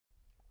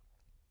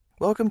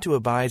Welcome to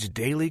Abide's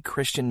Daily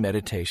Christian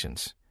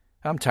Meditations.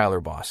 I'm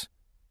Tyler Boss.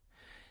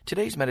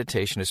 Today's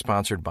meditation is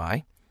sponsored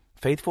by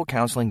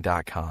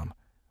FaithfulCounseling.com,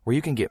 where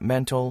you can get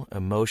mental,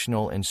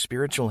 emotional, and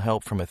spiritual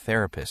help from a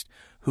therapist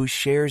who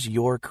shares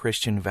your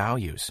Christian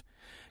values.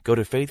 Go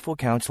to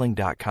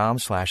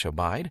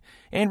FaithfulCounseling.com/abide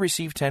and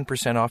receive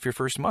 10% off your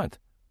first month.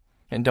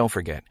 And don't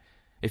forget,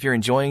 if you're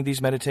enjoying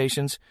these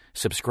meditations,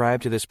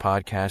 subscribe to this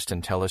podcast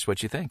and tell us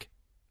what you think.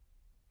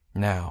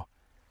 Now,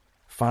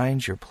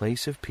 find your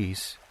place of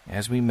peace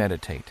as we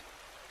meditate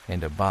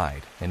and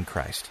abide in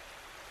Christ.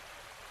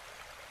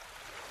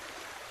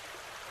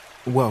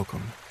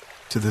 Welcome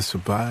to this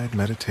Abide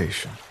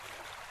meditation.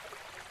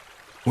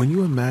 When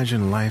you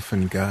imagine life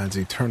in God's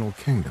eternal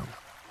kingdom,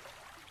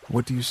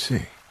 what do you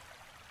see?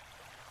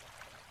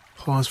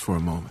 Pause for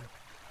a moment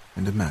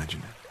and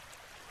imagine it.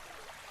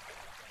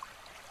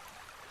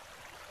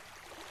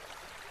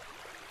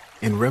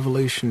 In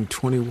Revelation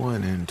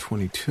 21 and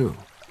 22,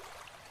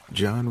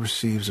 John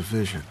receives a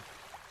vision.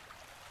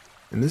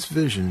 And this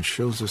vision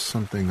shows us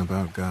something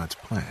about God's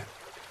plan.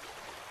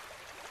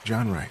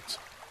 John writes,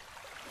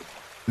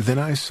 "Then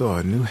I saw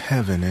a new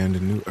heaven and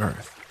a new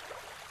earth.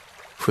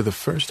 For the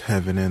first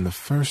heaven and the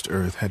first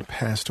earth had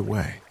passed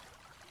away,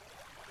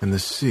 and the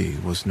sea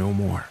was no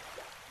more.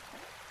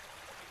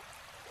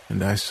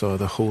 And I saw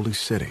the holy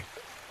city,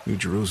 New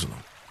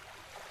Jerusalem,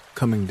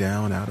 coming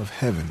down out of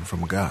heaven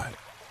from God,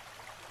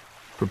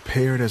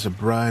 prepared as a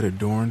bride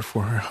adorned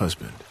for her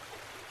husband.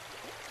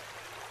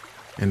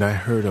 And I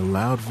heard a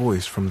loud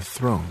voice from the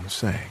throne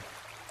saying,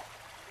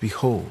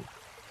 'Behold,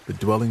 the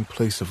dwelling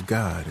place of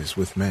God is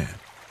with man.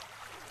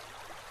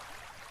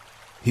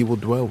 He will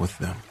dwell with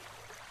them,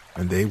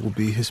 and they will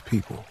be his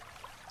people,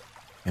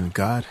 and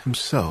God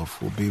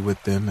himself will be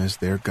with them as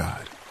their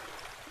God.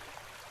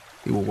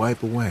 He will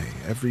wipe away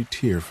every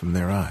tear from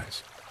their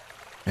eyes,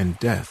 and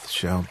death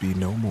shall be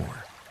no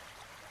more.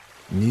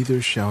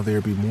 Neither shall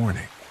there be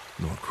mourning,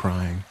 nor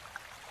crying,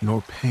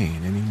 nor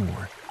pain any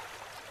more,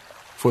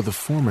 for the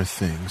former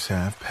things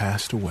have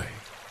passed away.'"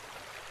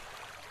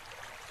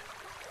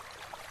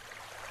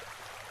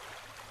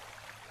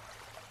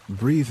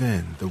 Breathe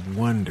in the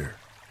wonder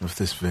of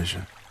this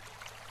vision.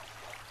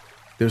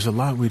 There's a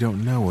lot we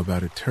don't know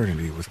about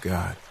eternity with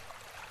God,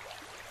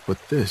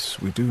 but this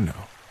we do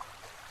know.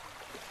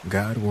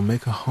 God will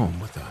make a home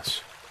with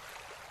us.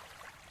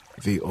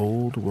 The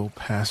old will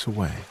pass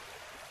away,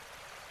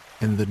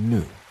 and the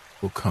new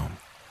will come.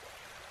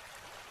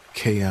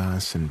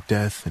 Chaos and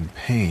death and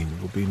pain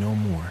will be no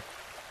more.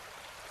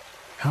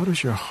 How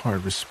does your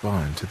heart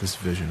respond to this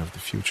vision of the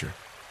future?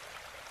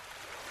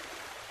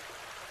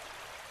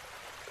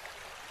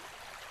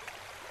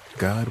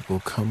 God will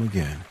come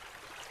again,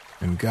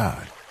 and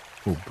God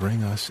will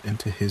bring us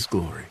into his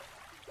glory.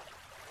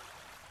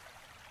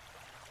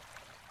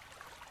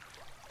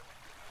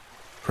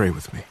 Pray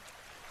with me.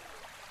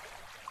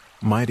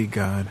 Mighty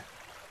God,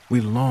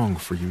 we long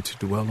for you to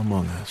dwell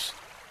among us,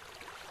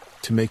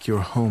 to make your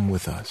home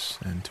with us,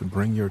 and to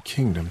bring your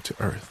kingdom to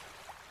earth.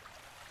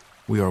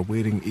 We are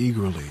waiting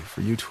eagerly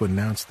for you to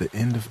announce the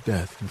end of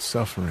death and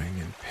suffering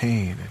and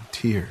pain and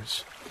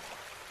tears.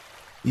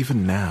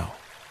 Even now,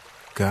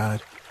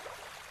 God,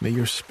 may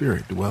your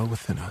Spirit dwell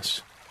within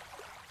us,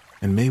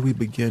 and may we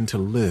begin to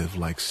live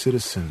like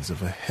citizens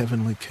of a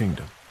heavenly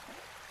kingdom,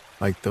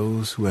 like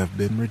those who have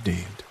been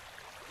redeemed.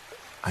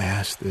 I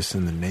ask this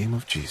in the name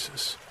of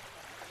Jesus.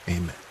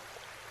 Amen.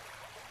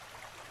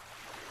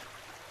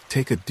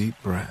 Take a deep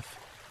breath,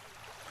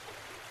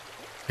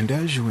 and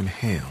as you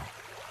inhale,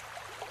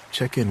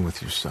 check in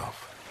with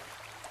yourself.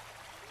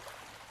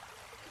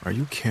 Are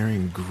you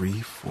carrying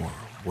grief or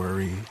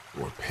worry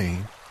or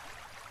pain?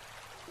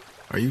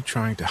 Are you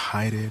trying to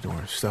hide it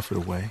or stuff it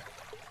away?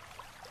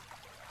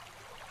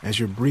 As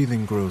your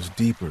breathing grows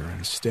deeper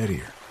and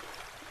steadier,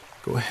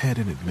 go ahead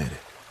and admit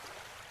it.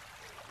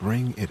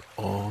 Bring it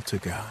all to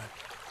God,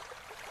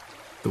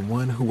 the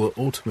one who will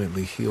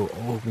ultimately heal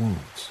all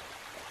wounds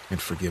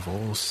and forgive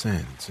all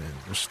sins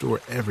and restore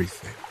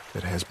everything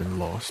that has been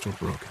lost or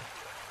broken.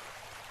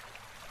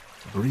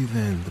 Breathe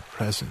in the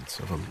presence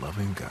of a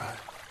loving God.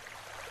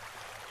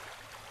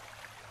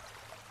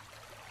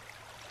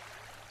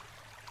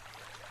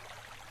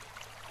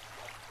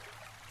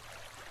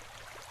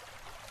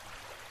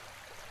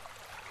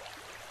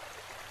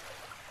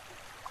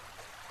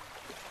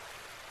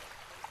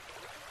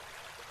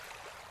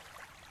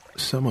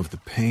 Some of the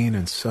pain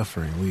and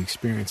suffering we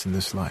experience in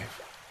this life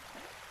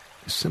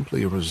is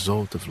simply a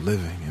result of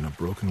living in a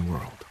broken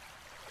world.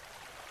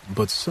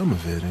 But some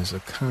of it is a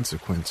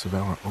consequence of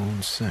our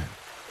own sin.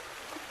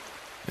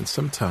 And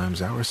sometimes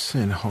our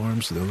sin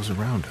harms those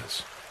around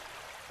us.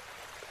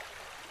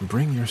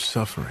 Bring your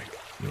suffering,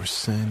 your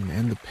sin,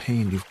 and the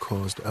pain you've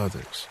caused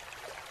others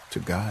to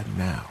God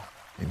now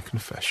in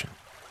confession.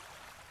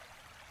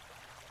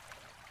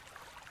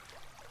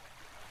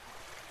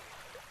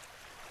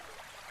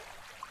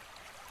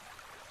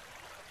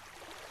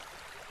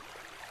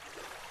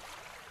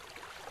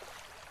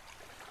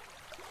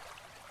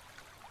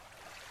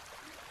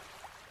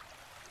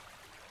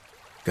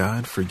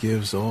 God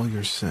forgives all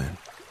your sin.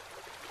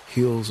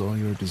 heals all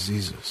your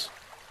diseases,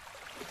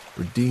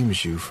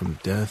 redeems you from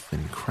death,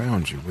 and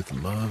crowns you with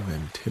love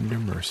and tender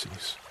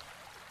mercies.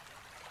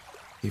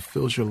 He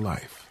fills your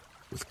life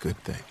with good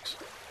things.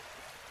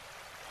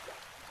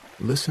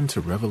 Listen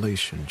to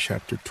Revelation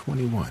chapter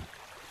 21,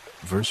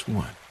 verse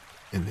 1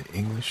 in the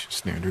English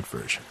Standard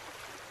Version.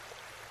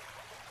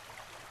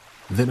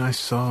 Then I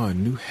saw a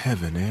new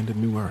heaven and a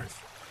new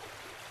earth,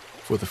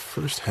 for the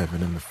first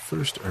heaven and the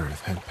first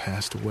earth had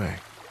passed away,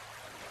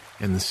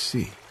 and the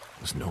sea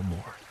was no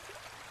more.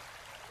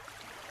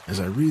 As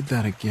I read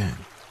that again,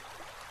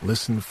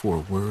 listen for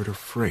a word or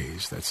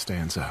phrase that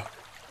stands out.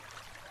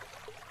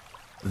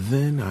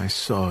 Then I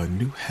saw a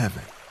new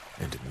heaven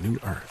and a new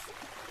earth,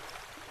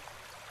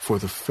 for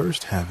the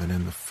first heaven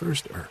and the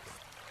first earth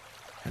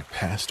had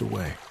passed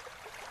away,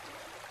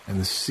 and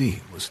the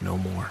sea was no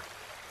more.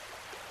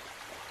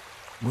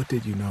 What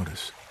did you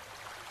notice?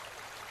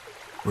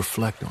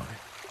 Reflect on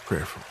it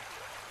prayerfully.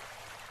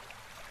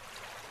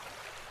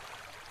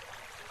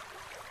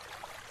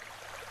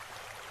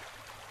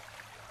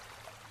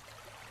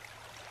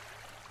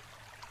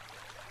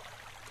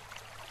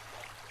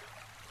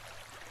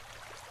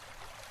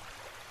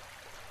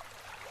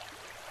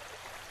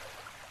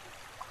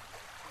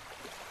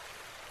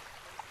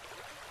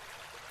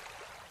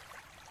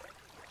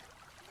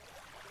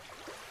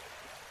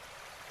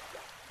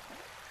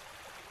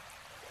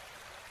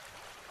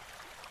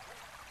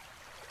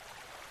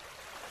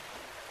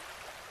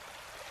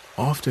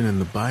 Often in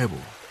the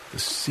Bible, the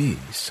sea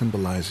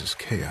symbolizes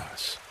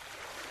chaos.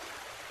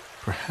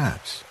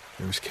 Perhaps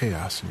there is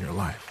chaos in your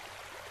life.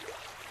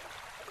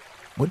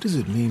 What does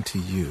it mean to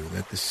you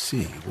that the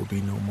sea will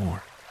be no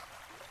more?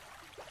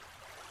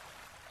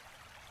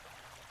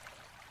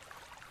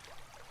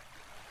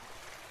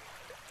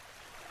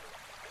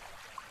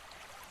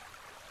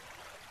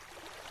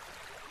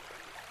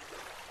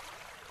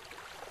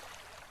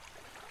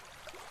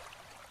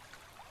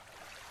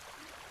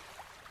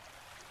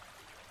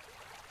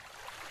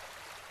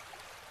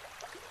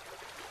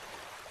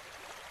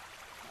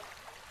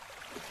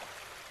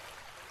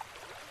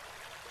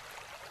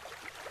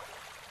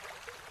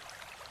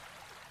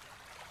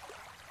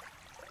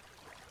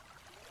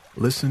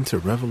 Listen to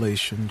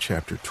Revelation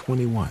chapter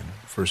 21,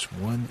 verse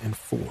 1 and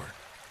 4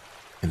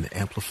 in the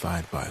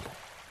Amplified Bible.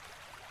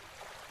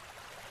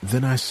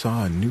 Then I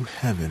saw a new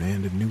heaven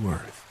and a new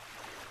earth,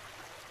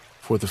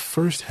 for the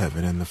first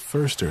heaven and the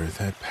first earth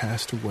had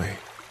passed away,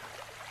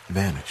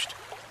 vanished,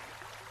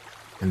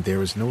 and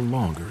there is no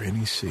longer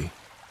any sea.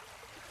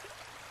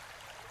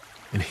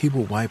 And he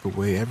will wipe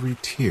away every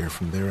tear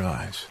from their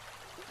eyes,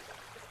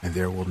 and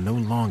there will no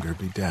longer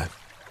be death.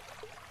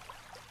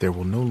 There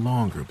will no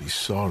longer be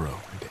sorrow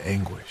and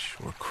anguish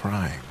or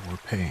crying or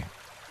pain,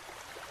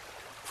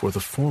 for the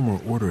former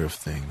order of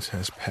things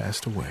has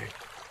passed away.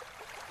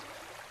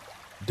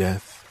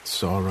 Death,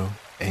 sorrow,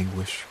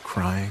 anguish,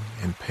 crying,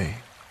 and pain,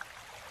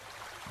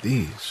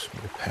 these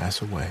will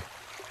pass away.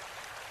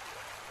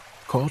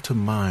 Call to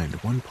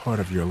mind one part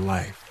of your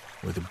life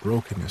where the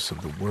brokenness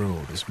of the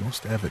world is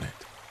most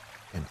evident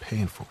and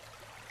painful.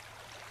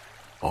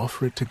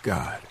 Offer it to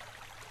God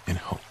in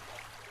hope.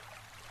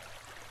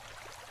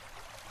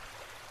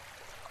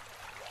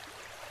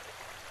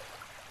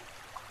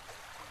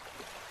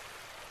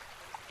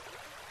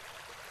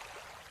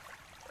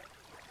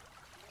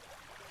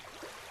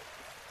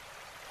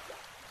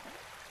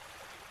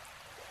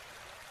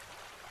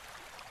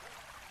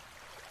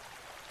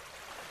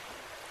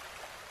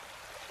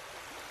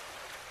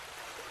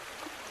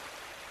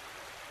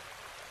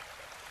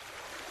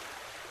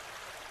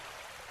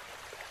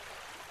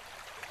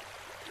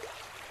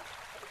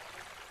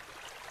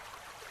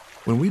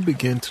 When we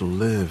begin to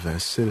live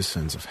as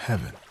citizens of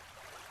heaven,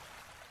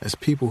 as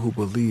people who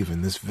believe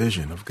in this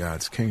vision of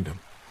God's kingdom,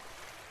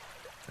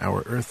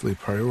 our earthly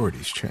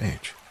priorities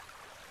change.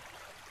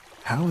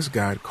 How is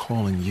God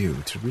calling you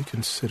to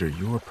reconsider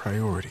your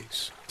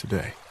priorities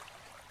today?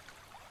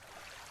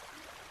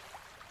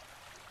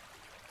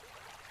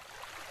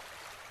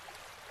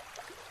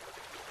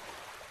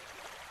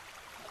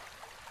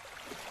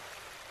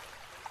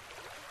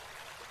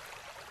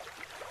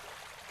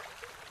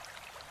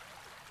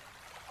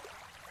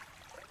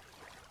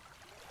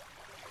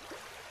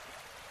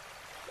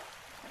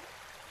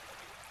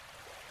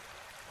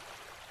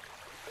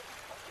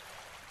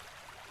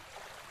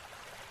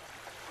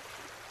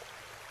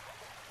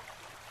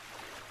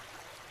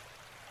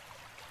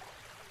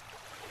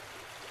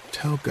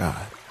 Tell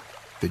God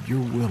that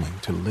you're willing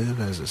to live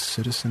as a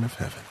citizen of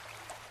heaven.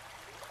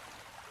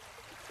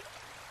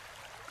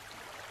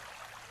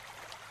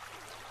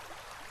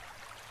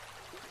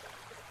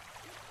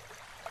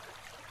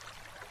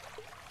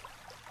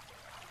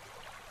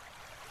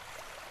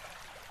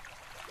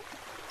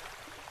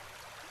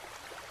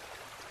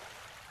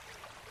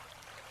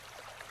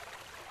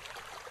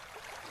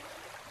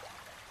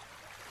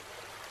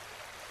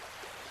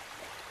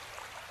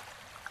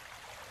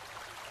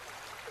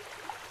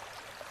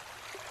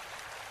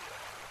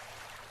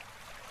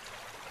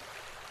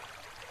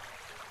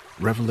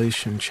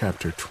 Revelation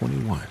chapter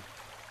 21,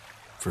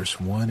 verse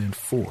 1 and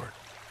 4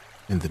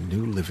 in the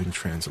New Living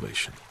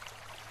Translation.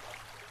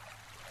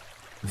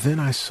 Then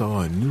I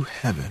saw a new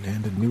heaven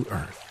and a new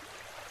earth,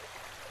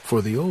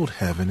 for the old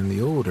heaven and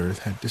the old earth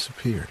had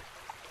disappeared,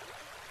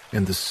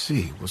 and the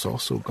sea was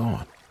also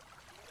gone.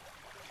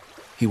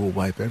 He will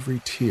wipe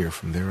every tear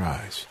from their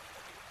eyes.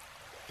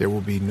 There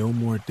will be no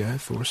more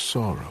death or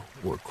sorrow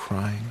or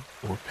crying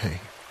or pain.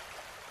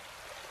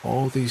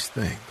 All these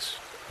things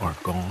are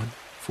gone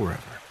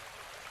forever.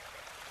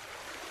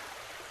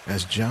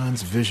 As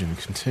John's vision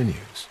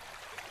continues,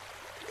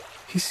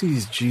 he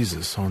sees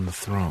Jesus on the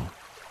throne.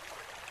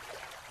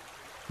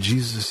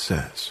 Jesus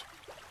says,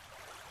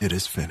 "It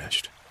is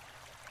finished."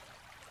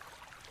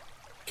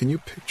 Can you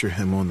picture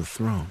him on the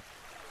throne,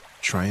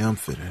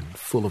 triumphant and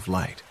full of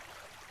light?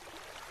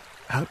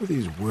 How do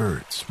these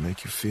words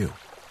make you feel?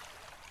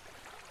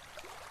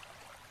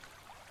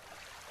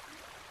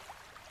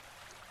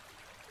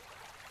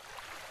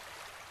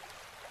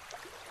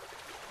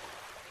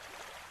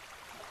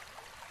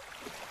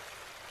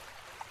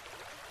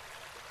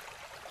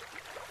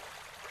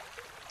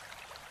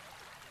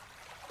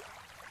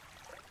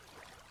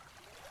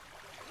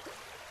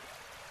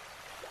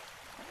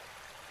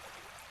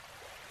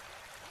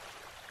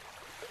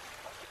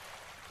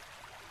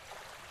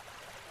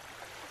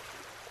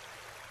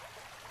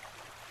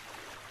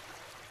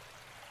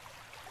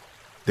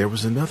 There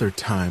was another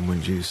time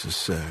when Jesus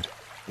said,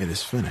 "It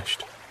is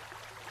finished."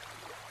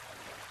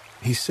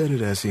 He said it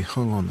as he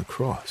hung on the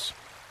cross.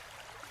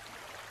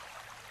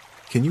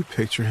 Can you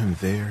picture him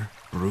there,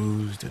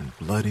 bruised and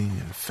bloody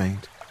and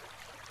faint?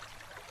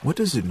 What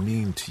does it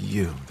mean to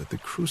you that the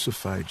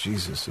crucified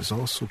Jesus is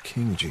also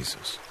King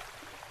Jesus,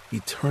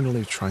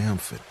 eternally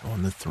triumphant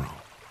on the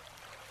throne?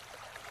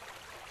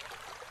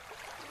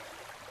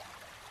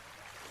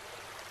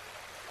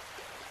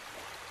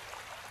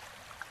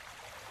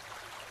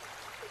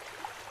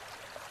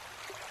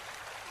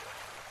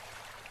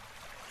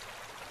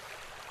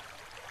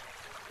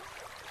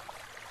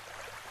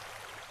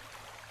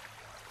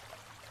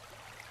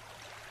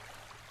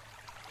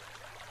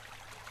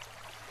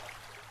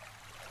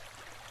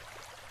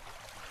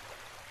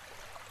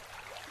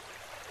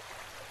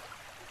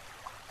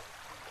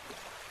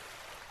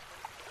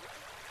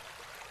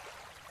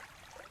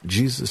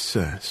 Jesus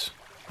says,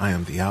 "I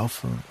am the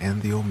Alpha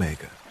and the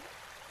Omega,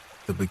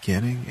 the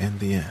beginning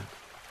and the end.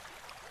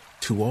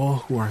 To all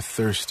who are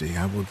thirsty,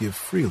 I will give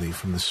freely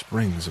from the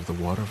springs of the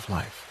water of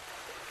life."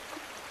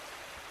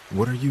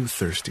 What are you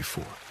thirsty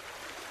for?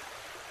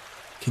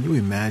 Can you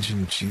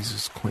imagine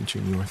Jesus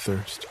quenching your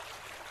thirst?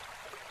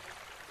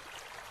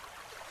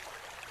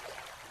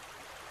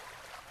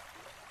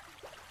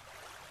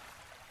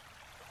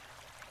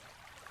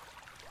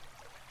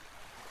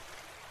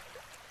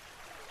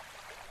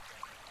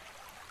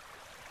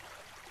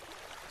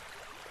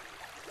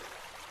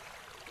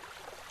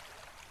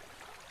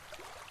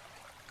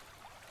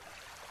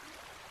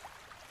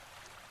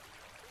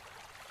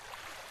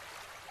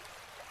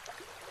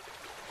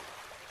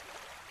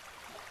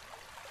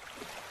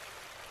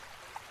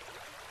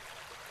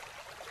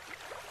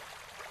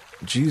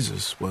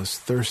 Jesus was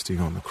thirsty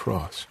on the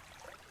cross,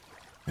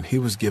 and he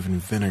was given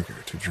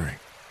vinegar to drink.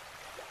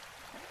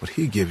 But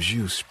he gives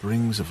you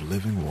springs of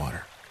living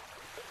water.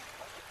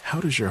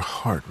 How does your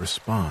heart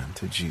respond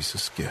to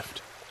Jesus'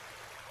 gift?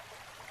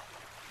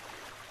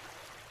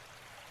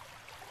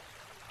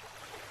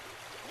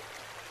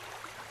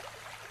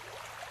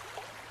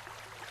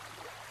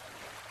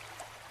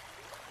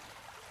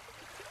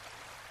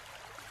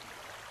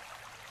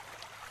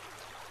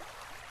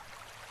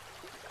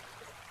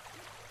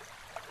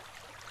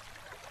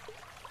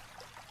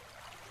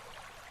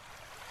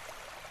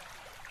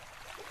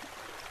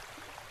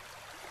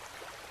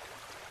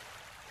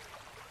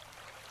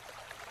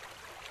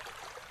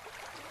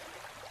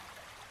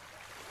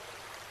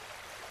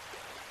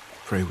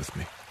 Pray with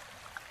me.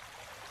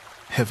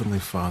 Heavenly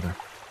Father,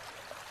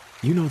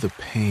 you know the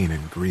pain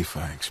and grief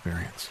I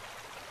experience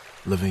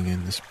living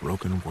in this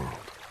broken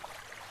world.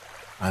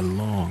 I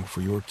long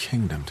for your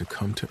kingdom to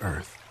come to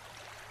earth.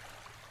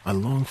 I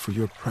long for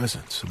your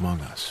presence among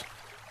us.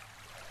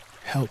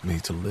 Help me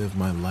to live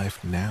my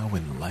life now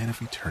in light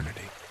of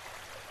eternity,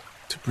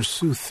 to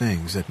pursue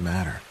things that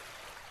matter,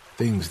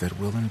 things that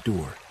will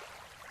endure,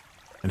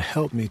 and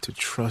help me to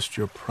trust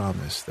your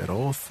promise that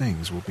all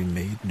things will be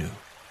made new.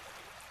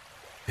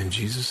 In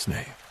Jesus'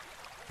 name,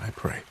 I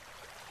pray.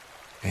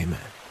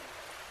 Amen.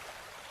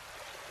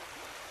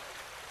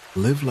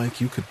 Live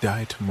like you could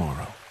die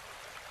tomorrow,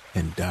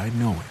 and die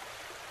knowing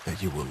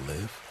that you will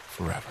live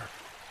forever.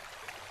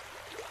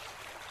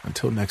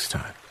 Until next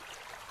time,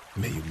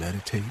 may you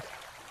meditate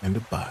and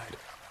abide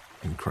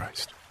in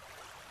Christ.